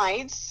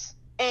 sides,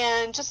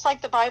 and just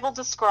like the Bible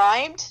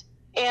described,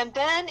 and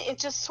then it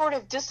just sort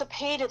of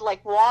dissipated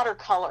like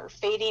watercolor,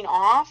 fading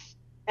off,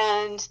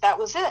 and that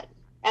was it.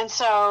 And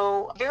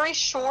so very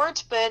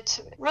short, but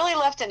really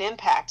left an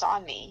impact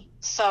on me.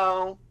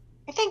 So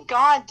I think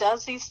God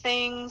does these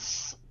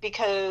things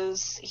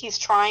because he's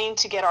trying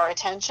to get our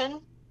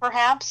attention.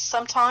 perhaps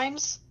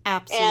sometimes.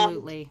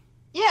 Absolutely.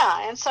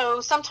 Yeah, and so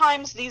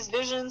sometimes these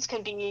visions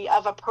can be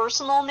of a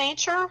personal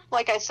nature,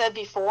 like I said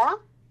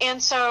before.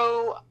 And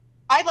so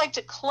I'd like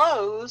to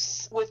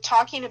close with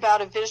talking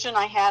about a vision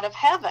I had of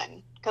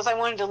heaven, because I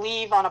wanted to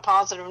leave on a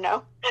positive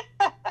note.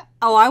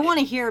 Oh, I want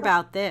to hear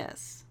about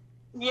this.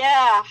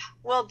 Yeah,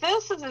 well,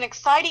 this is an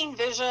exciting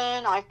vision.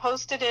 I've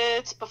posted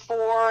it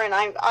before, and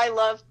I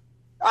love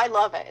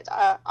it.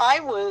 I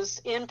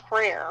was in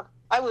prayer.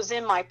 I was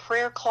in my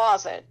prayer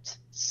closet,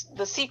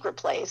 the secret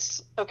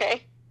place,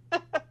 okay,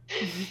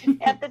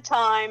 at the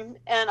time,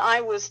 and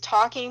I was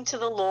talking to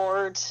the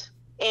Lord,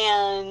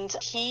 and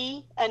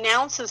He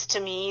announces to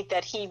me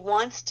that He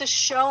wants to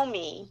show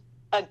me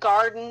a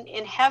garden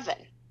in heaven,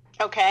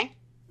 okay?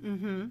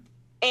 Mm-hmm.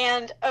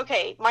 And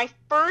okay, my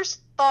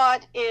first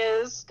thought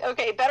is,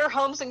 okay, Better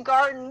Homes and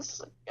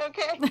Gardens.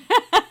 Okay,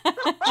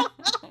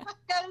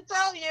 gotta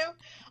tell you,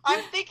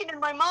 I'm thinking in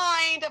my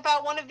mind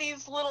about one of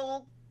these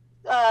little,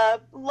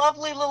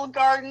 lovely little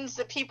gardens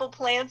that people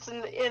plant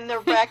in their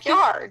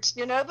backyards.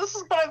 You know, this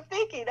is what I'm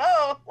thinking.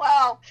 Oh,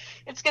 wow,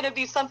 it's going to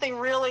be something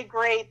really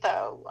great,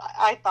 though,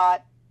 I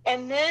thought.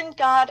 And then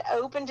God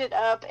opened it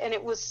up, and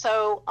it was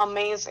so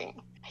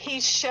amazing.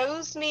 He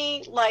shows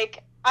me,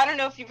 like, I don't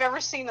know if you've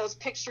ever seen those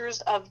pictures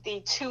of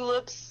the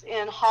tulips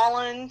in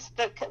Holland.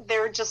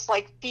 They're just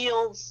like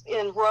fields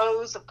in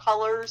rows of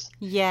colors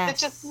that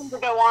just seem Yes. to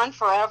go on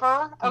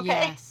forever.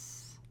 Okay.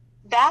 Yes.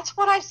 That's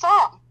what I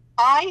saw.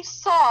 I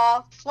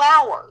saw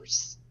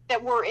flowers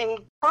that were in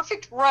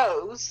perfect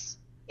rows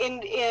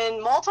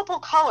in multiple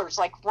colors,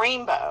 like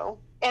rainbow.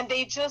 And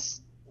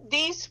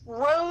these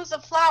rows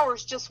of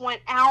flowers just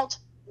went out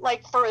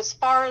like for as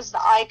far as the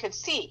eye could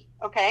see.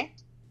 Okay.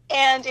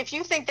 And if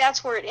you think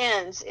that's where it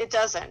ends, it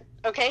doesn't.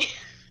 Okay.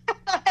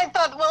 I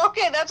thought, well,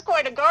 okay, that's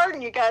quite a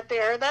garden you got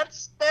there.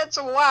 That's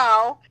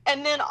wow.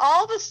 And then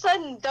all of a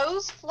sudden,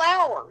 those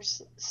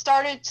flowers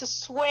started to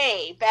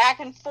sway back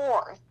and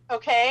forth.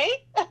 Okay.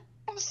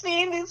 I'm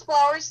seeing these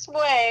flowers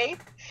sway.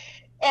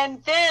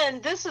 And then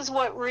this is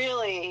what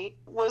really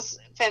was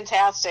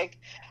fantastic.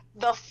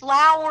 The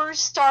flowers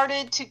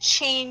started to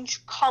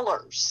change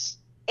colors,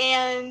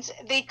 and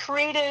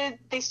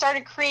they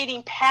started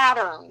creating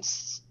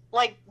patterns,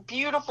 like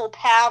beautiful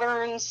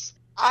patterns.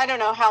 I don't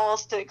know how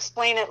else to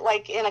explain it,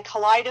 like in a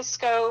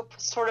kaleidoscope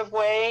sort of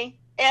way.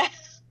 And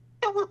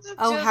it was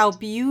Oh, how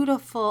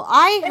beautiful.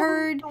 I it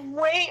heard. was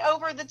way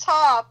over the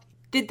top.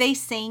 Did they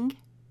sing?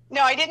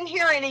 No, I didn't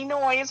hear any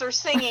noise or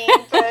singing,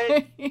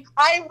 but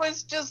I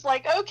was just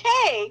like,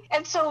 okay.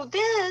 And so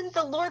then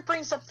the Lord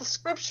brings up the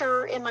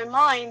scripture in my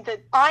mind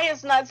that eye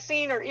has not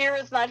seen or ear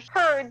has not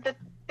heard the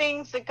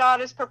things that God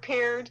has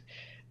prepared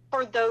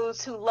for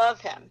those who love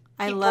Him.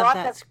 I He love brought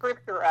that. that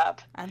scripture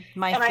up.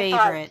 My And favorite.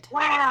 I thought,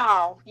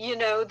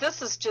 wow,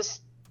 this is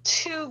just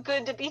too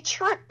good to be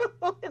true.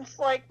 It's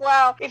like,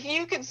 wow, if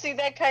you could see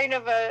that kind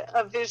of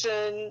a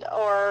vision,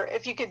 or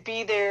if you could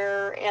be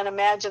there and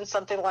imagine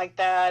something like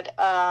that,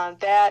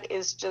 that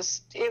is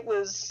just, it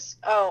was,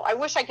 oh, I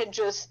wish I could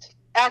just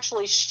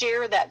actually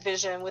share that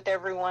vision with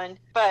everyone,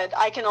 but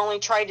I can only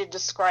try to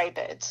describe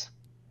it.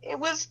 It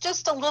was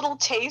just a little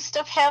taste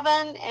of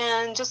heaven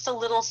and just a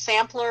little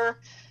sampler,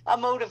 a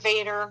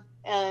motivator.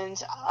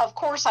 And of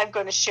course, I'm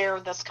going to share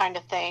this kind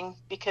of thing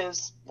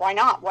because why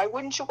not? Why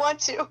wouldn't you want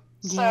to?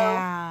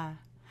 Yeah.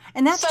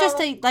 And that's just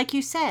like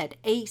you said,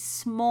 a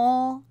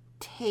small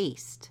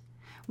taste.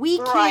 We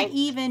can't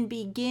even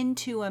begin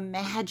to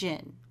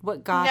imagine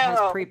what God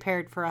has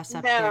prepared for us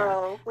up there.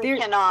 No, we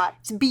cannot.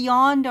 It's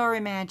beyond our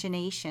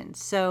imagination.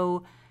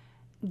 So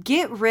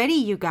get ready,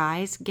 you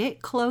guys.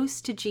 Get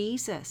close to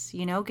Jesus.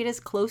 Get as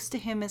close to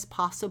Him as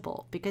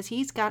possible, because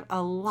He's got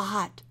a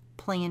lot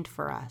planned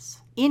for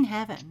us in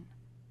heaven.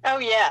 Oh,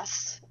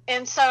 yes.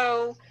 And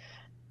so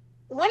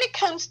when it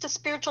comes to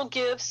spiritual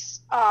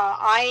gifts,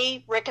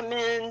 I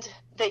recommend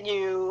that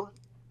you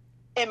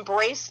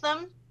embrace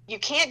them. You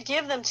can't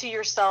give them to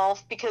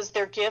yourself because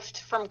they're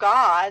gift from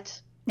God.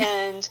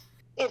 And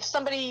if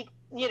somebody,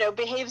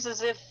 behaves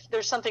as if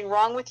there's something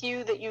wrong with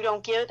you, that you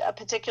don't get a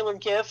particular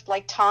gift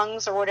like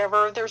tongues or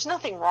whatever, there's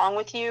nothing wrong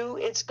with you.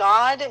 It's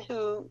God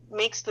who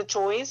makes the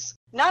choice.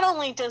 Not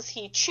only does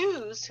He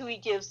choose who He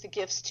gives the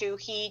gifts to,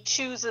 He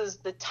chooses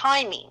the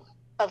timing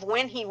of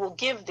when He will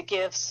give the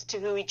gifts to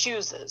who He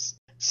chooses.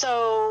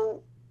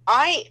 So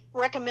I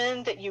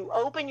recommend that you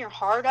open your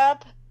heart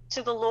up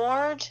to the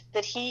Lord,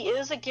 that He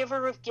is a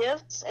giver of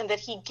gifts, and that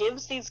He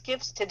gives these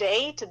gifts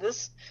today to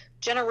this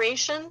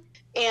generation,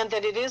 and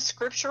that it is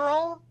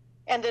scriptural,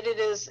 and that it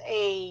is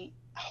a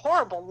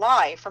horrible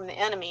lie from the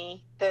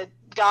enemy that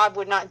God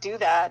would not do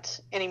that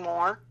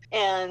anymore.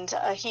 And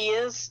He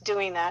is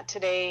doing that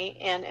today.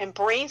 And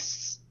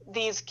embrace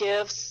these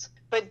gifts,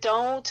 but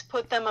don't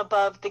put them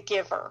above the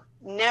giver.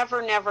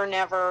 Never, never,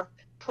 never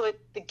put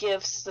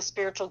the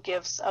spiritual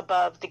gifts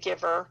above the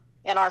giver.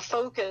 And our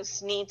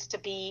focus needs to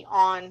be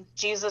on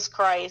Jesus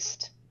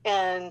Christ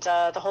and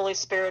the Holy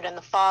Spirit and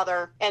the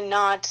Father, and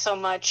not so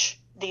much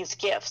these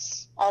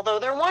gifts. Although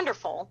they're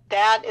wonderful,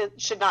 that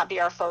should not be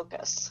our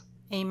focus.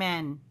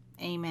 Amen.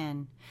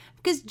 Amen.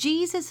 Because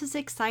Jesus is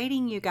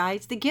exciting, you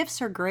guys. The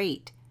gifts are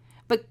great,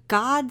 but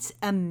God's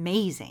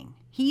amazing.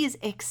 He is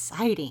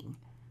exciting.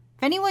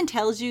 If anyone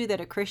tells you that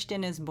a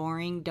Christian is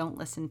boring, don't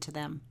listen to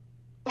them.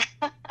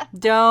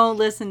 Don't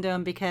listen to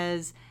them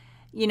because,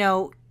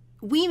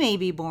 we may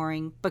be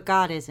boring, but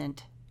God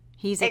isn't.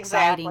 He's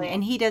exciting, Exactly.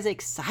 and He does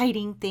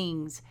exciting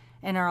things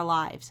in our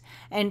lives.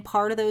 And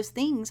part of those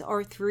things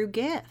are through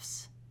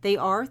gifts. They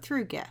are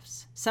through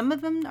gifts. Some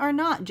of them are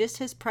not. Just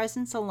His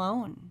presence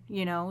alone,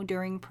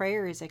 during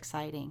prayer is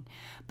exciting.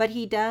 But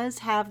He does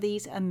have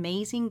these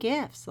amazing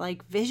gifts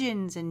like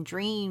visions and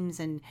dreams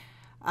and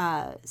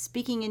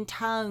speaking in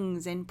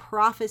tongues and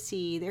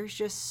prophecy. There's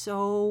just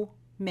so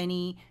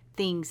many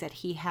things that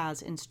He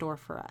has in store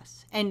for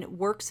us. And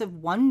works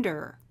of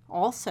wonder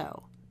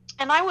also.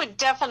 And I would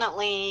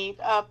definitely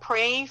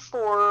pray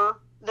for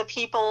the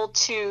people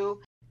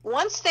to,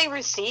 once they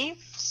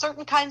receive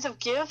certain kinds of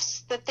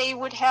gifts, that they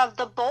would have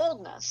the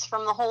boldness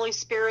from the Holy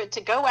Spirit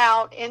to go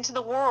out into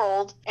the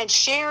world and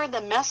share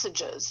the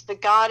messages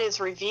that God is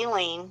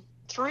revealing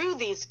through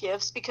these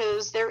gifts,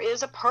 because there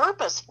is a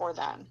purpose for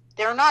them.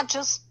 They're not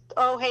just,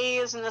 oh, hey,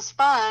 isn't this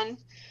fun?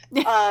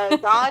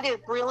 God is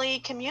really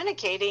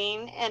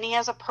communicating, and He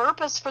has a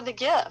purpose for the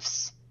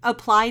gifts.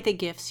 Apply the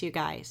gifts, you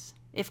guys.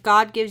 If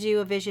God gives you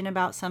a vision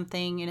about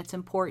something and it's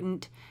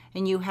important,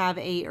 and you have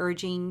a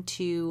urging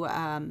to,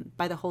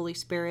 by the Holy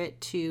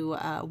Spirit, to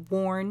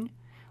warn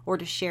or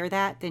to share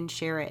that, then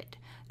share it.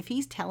 If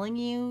He's telling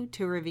you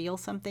to reveal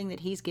something that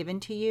He's given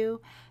to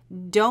you,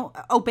 don't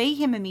obey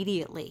Him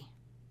immediately.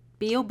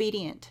 Be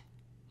obedient.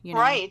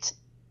 Right.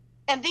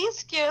 And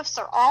these gifts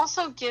are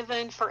also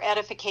given for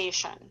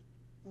edification.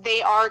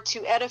 They are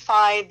to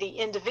edify the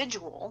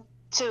individual,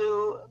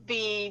 to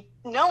be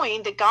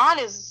knowing that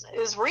God is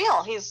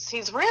real.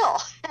 He's real.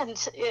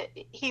 And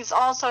He's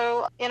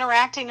also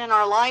interacting in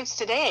our lives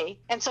today.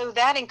 And so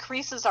that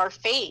increases our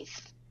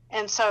faith.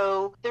 And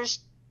so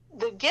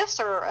the gifts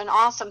are an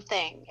awesome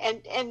thing.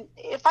 And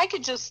if I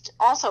could just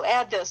also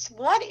add this,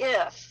 what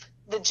if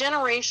the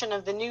generation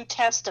of the New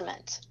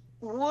Testament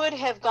would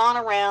have gone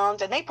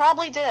around, and they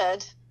probably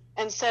did,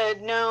 and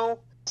said, no,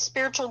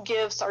 spiritual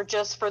gifts are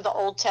just for the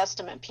Old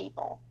Testament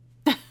people?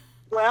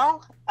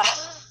 Well,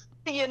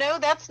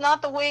 that's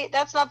not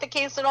the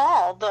case at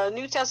all. The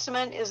New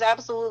Testament is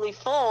absolutely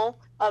full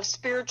of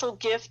spiritual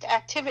gift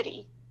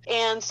activity.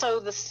 And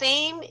so the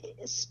same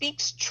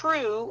speaks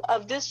true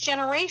of this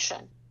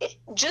generation.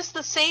 Just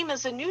the same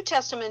as the New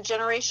Testament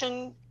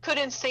generation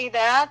couldn't say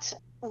that,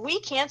 we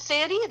can't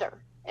say it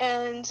either.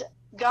 And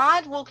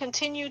God will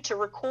continue to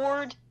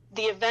record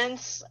the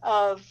events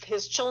of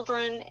His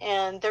children,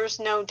 and there's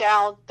no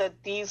doubt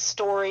that these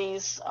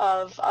stories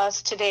of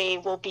us today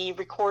will be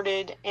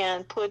recorded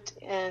and put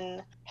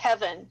in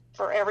heaven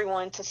for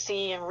everyone to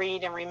see and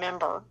read and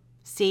remember.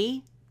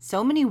 See?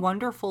 So many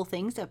wonderful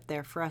things up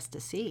there for us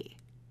to see.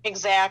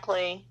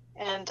 Exactly.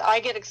 And I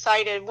get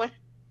excited when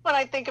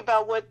I think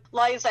about what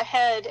lies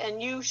ahead,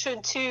 and you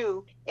should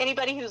too.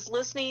 Anybody who's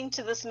listening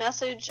to this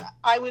message,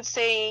 I would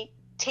say,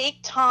 take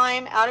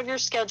time out of your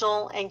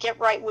schedule and get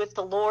right with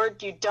the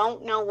Lord. You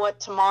don't know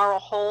what tomorrow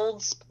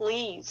holds.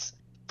 Please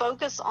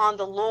focus on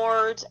the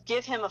Lord.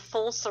 Give Him a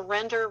full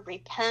surrender.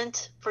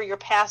 Repent for your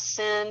past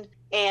sin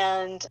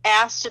and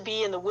ask to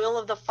be in the will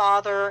of the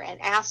Father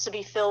and ask to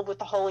be filled with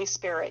the Holy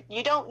Spirit.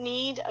 You don't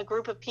need a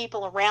group of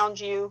people around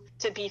you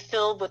to be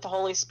filled with the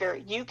Holy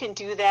Spirit. You can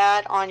do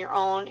that on your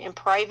own in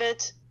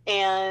private.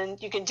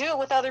 And you can do it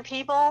with other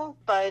people,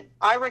 but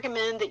I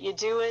recommend that you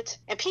do it.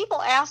 And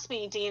people ask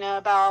me, Dina,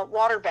 about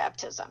water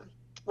baptism.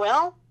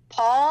 Well,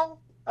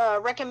 Paul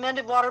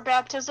recommended water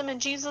baptism,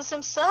 and Jesus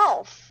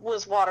Himself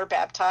was water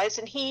baptized,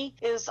 and He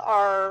is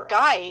our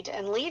guide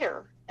and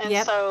leader.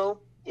 And so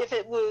if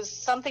it was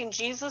something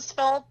Jesus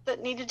felt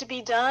that needed to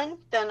be done,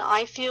 then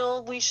I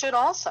feel we should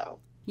also.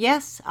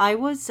 Yes, I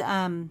was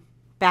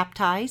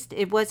baptized.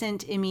 It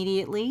wasn't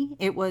immediately.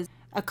 It was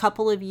a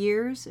couple of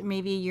years,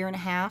 maybe a year and a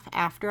half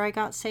after I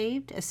got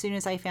saved. As soon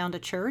as I found a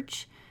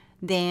church,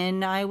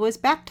 then I was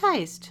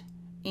baptized.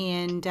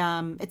 And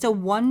it's a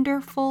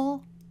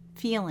wonderful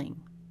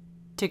feeling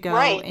to go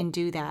and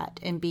do that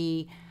and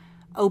be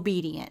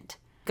obedient.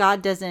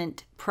 God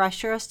doesn't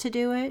pressure us to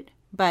do it,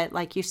 but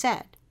like you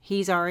said,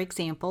 He's our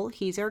example,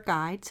 He's our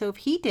guide. So if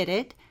He did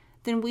it,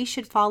 then we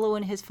should follow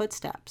in His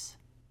footsteps.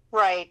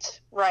 Right.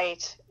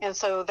 And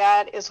so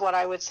that is what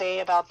I would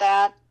say about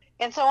that.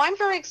 And so I'm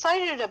very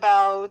excited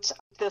about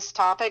this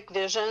topic,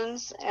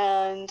 visions,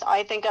 and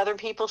I think other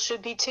people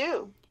should be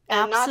too.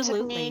 And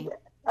Absolutely. not to be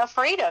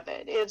afraid of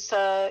it.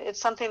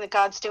 It's something that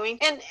God's doing.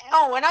 And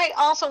I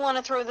also want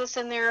to throw this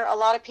in there. A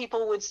lot of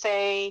people would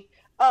say,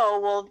 oh,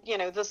 well,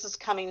 this is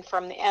coming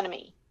from the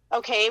enemy.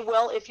 Okay,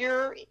 well, if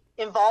you're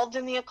involved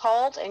in the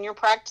occult and you're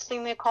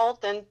practicing the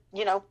occult, then,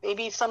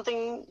 maybe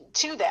something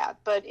to that.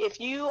 But if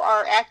you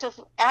are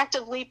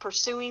actively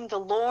pursuing the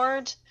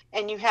Lord,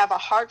 and you have a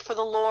heart for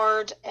the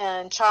Lord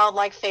and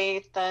childlike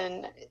faith,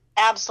 then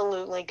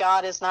absolutely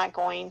God is not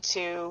going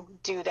to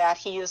do that.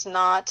 He is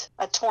not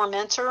a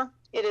tormentor.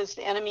 It is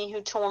the enemy who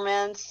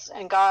torments,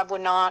 and God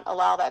would not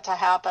allow that to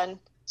happen.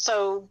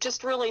 So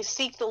just really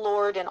seek the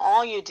Lord in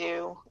all you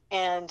do,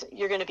 and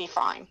you're going to be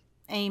fine.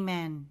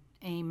 Amen.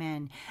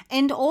 Amen.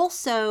 And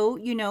also,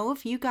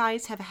 if you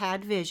guys have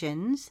had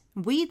visions,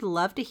 we'd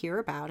love to hear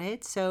about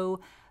it. So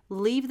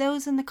leave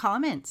those in the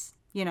comments,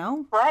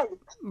 Right.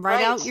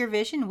 Write out your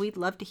vision. We'd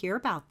love to hear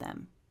about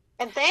them.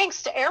 And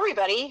thanks to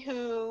everybody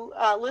who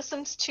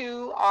listens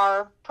to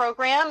our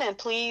program. And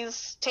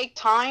please take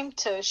time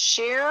to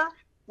share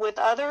with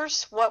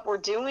others what we're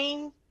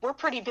doing. We're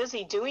pretty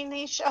busy doing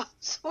these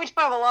shows. We don't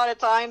have a lot of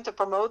time to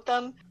promote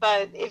them.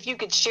 But if you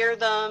could share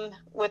them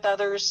with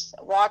others,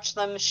 watch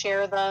them,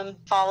 share them,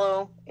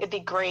 follow, it'd be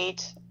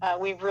great.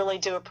 We really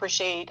do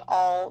appreciate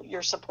all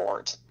your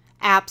support.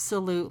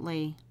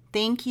 Absolutely.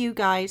 Thank you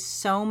guys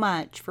so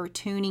much for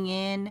tuning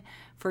in,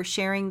 for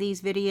sharing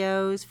these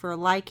videos, for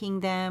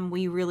liking them.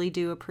 We really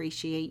do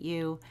appreciate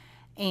you.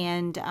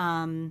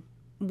 And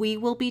we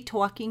will be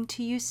talking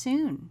to you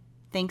soon.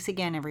 Thanks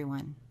again,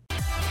 everyone.